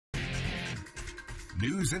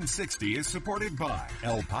News in 60 is supported by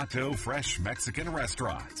El Pato Fresh Mexican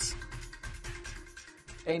Restaurants.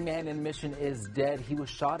 A man in Mission is dead. He was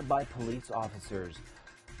shot by police officers.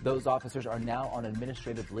 Those officers are now on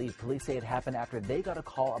administrative leave. Police say it happened after they got a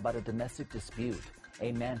call about a domestic dispute.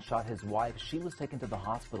 A man shot his wife. She was taken to the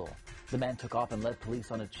hospital. The man took off and led police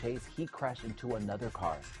on a chase. He crashed into another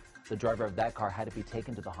car. The driver of that car had to be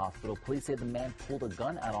taken to the hospital. Police say the man pulled a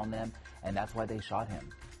gun out on them, and that's why they shot him.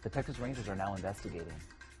 The Texas Rangers are now investigating.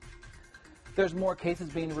 There's more cases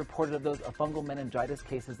being reported of those fungal meningitis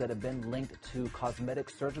cases that have been linked to cosmetic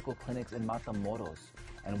surgical clinics in Matamoros,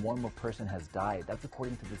 and one more person has died. That's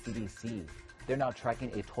according to the CDC. They're now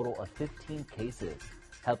tracking a total of 15 cases.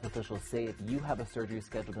 Health officials say if you have a surgery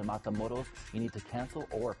scheduled in Matamoros, you need to cancel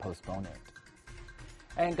or postpone it.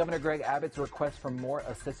 And Governor Greg Abbott's request for more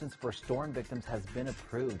assistance for storm victims has been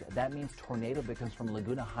approved. That means tornado victims from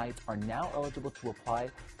Laguna Heights are now eligible to apply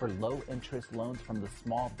for low-interest loans from the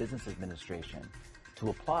Small Business Administration. To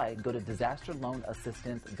apply, go to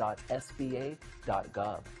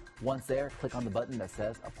disasterloanassistance.sba.gov. Once there, click on the button that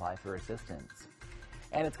says Apply for Assistance.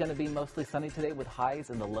 And it's going to be mostly sunny today with highs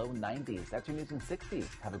in the low 90s. That's your News in 60.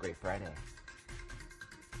 Have a great Friday.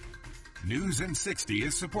 News in 60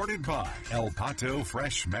 is supported by El Pato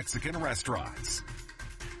Fresh Mexican Restaurants.